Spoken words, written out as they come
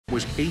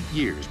was 8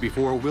 years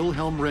before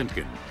Wilhelm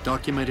Röntgen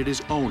documented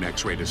his own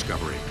X-ray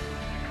discovery,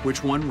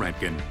 which won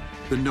Röntgen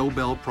the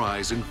Nobel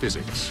Prize in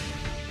Physics.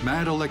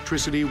 Mad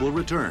Electricity will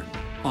return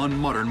on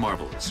Modern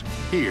Marvels,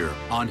 here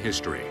on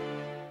History.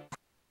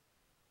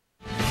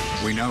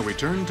 We now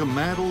return to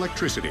Mad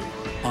Electricity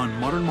on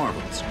Modern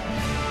Marvels.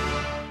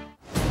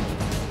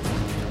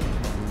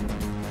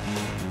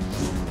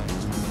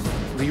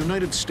 The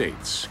United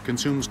States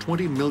consumes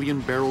 20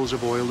 million barrels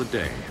of oil a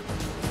day,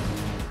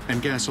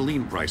 and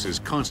gasoline prices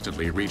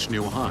constantly reach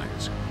new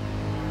highs.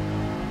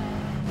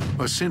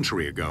 A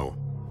century ago,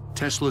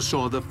 Tesla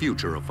saw the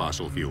future of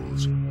fossil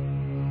fuels.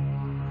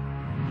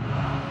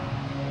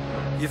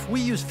 If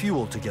we use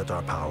fuel to get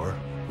our power,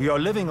 we are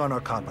living on our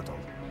capital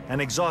and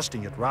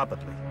exhausting it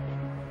rapidly.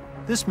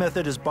 This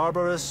method is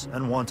barbarous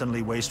and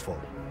wantonly wasteful,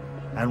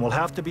 and will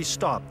have to be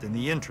stopped in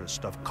the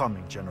interest of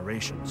coming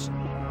generations.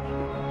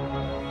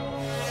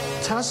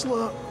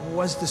 Tesla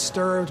was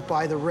disturbed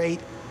by the rate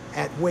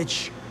at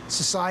which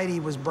society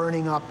was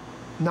burning up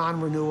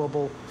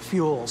non-renewable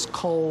fuels.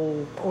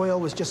 Coal, oil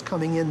was just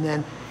coming in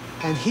then,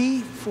 and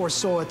he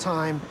foresaw a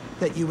time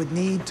that you would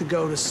need to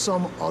go to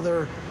some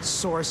other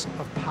source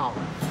of power.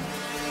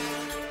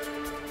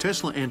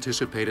 Tesla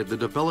anticipated the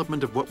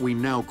development of what we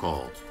now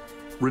call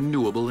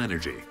renewable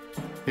energy.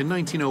 In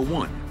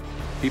 1901,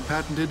 he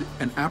patented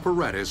an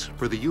apparatus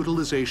for the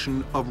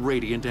utilization of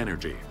radiant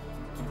energy.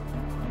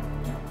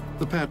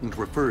 The patent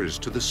refers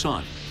to the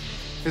sun,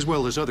 as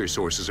well as other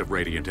sources of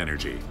radiant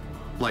energy,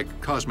 like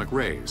cosmic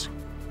rays.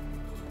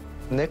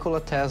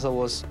 Nikola Tesla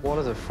was one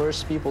of the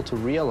first people to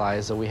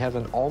realize that we have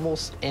an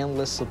almost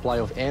endless supply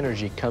of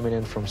energy coming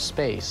in from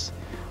space,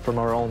 from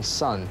our own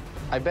sun.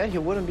 I bet he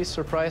wouldn't be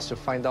surprised to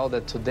find out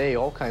that today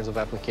all kinds of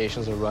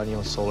applications are running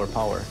on solar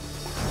power.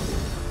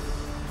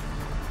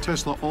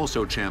 Tesla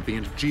also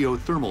championed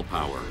geothermal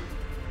power.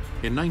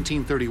 In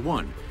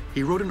 1931,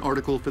 he wrote an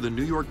article for the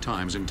New York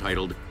Times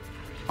entitled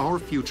 "Our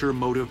Future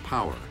Motive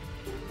Power,"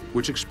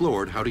 which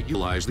explored how to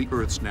utilize the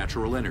Earth's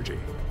natural energy.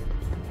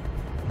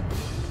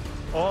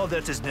 All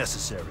that is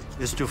necessary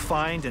is to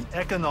find an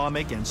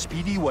economic and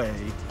speedy way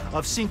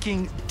of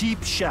sinking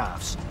deep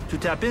shafts to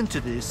tap into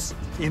this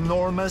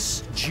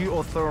enormous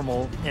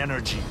geothermal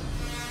energy.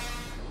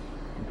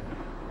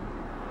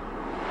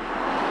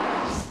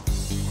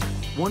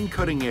 One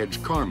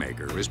cutting-edge car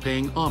maker is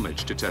paying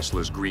homage to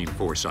Tesla's green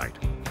foresight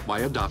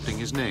by adopting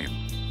his name.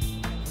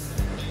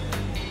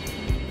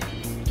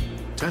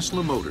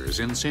 Tesla Motors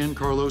in San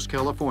Carlos,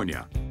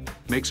 California,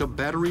 makes a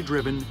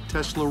battery-driven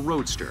Tesla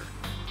Roadster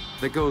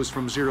that goes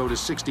from 0 to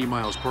 60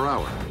 miles per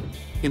hour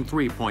in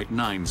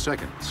 3.9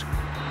 seconds.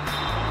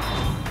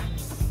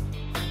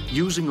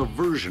 Using a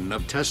version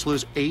of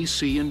Tesla's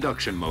AC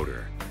induction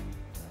motor,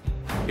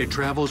 it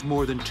travels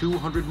more than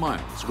 200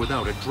 miles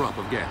without a drop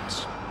of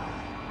gas.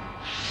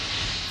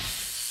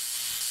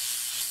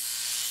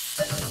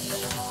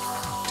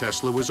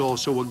 Tesla was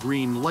also a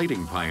green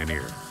lighting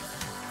pioneer.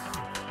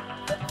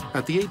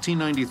 At the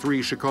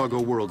 1893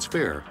 Chicago World's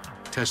Fair,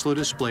 Tesla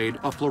displayed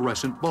a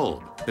fluorescent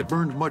bulb that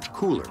burned much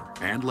cooler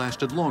and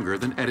lasted longer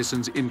than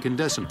Edison's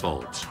incandescent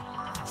bulbs.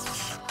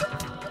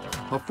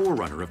 A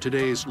forerunner of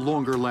today's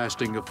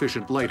longer-lasting,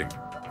 efficient lighting.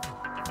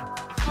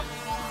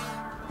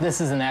 This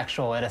is an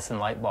actual Edison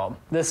light bulb.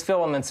 This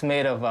filament's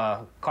made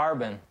of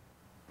carbon,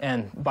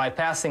 and by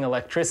passing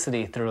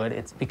electricity through it,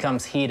 it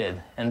becomes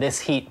heated, and this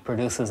heat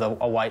produces a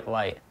white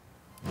light.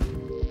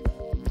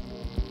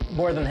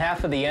 More than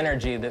half of the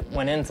energy that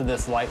went into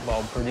this light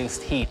bulb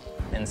produced heat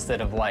instead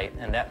of light,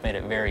 and that made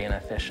it very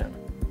inefficient.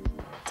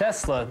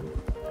 Tesla,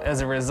 as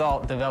a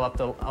result,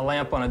 developed a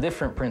lamp on a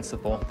different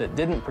principle that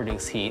didn't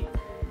produce heat.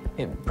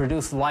 It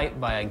produced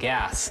light by a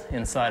gas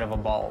inside of a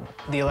bulb.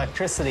 The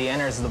electricity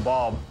enters the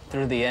bulb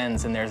through the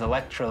ends, and there's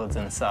electrodes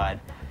inside.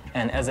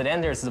 And as it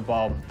enters the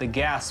bulb, the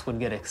gas would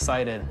get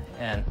excited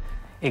and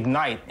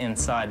ignite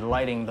inside,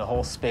 lighting the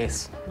whole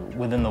space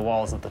within the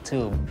walls of the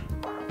tube.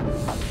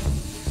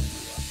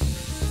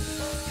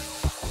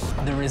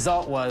 The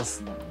result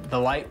was the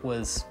light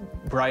was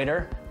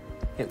brighter,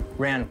 it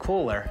ran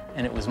cooler,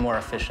 and it was more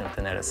efficient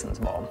than Edison's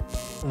bulb.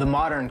 The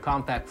modern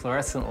compact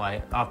fluorescent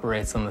light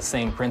operates on the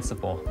same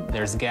principle.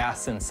 There's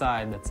gas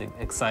inside that's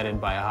excited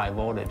by a high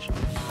voltage.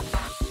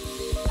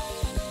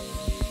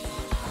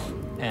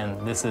 And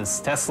this is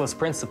Tesla's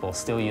principle,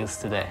 still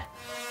used today.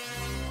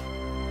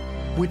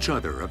 Which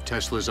other of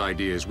Tesla's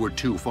ideas were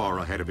too far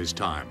ahead of his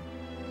time?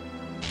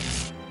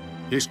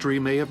 History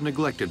may have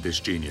neglected this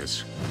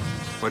genius,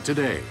 but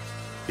today,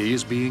 he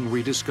is being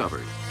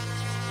rediscovered.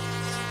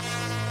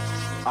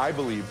 I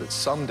believe that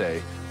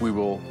someday we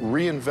will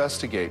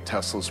reinvestigate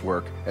Tesla's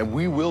work and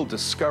we will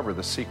discover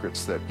the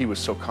secrets that he was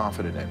so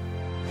confident in.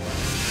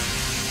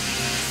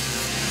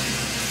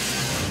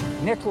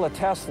 Nikola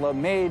Tesla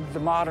made the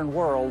modern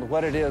world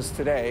what it is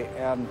today,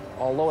 and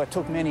although it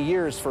took many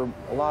years for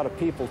a lot of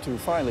people to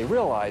finally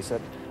realize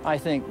it, I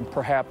think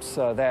perhaps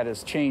that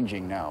is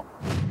changing now.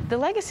 The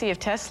legacy of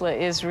Tesla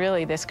is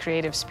really this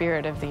creative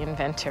spirit of the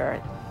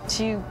inventor,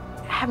 to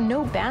have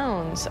no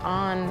bounds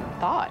on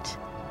thought.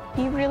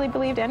 He really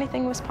believed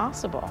anything was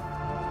possible.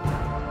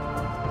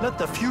 Let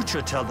the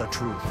future tell the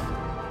truth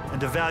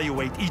and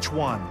evaluate each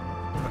one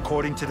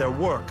according to their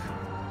work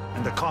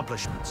and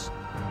accomplishments.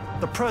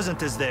 The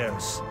present is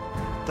theirs.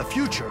 The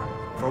future,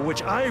 for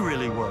which I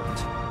really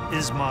worked,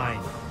 is mine.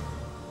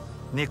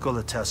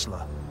 Nikola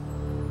Tesla.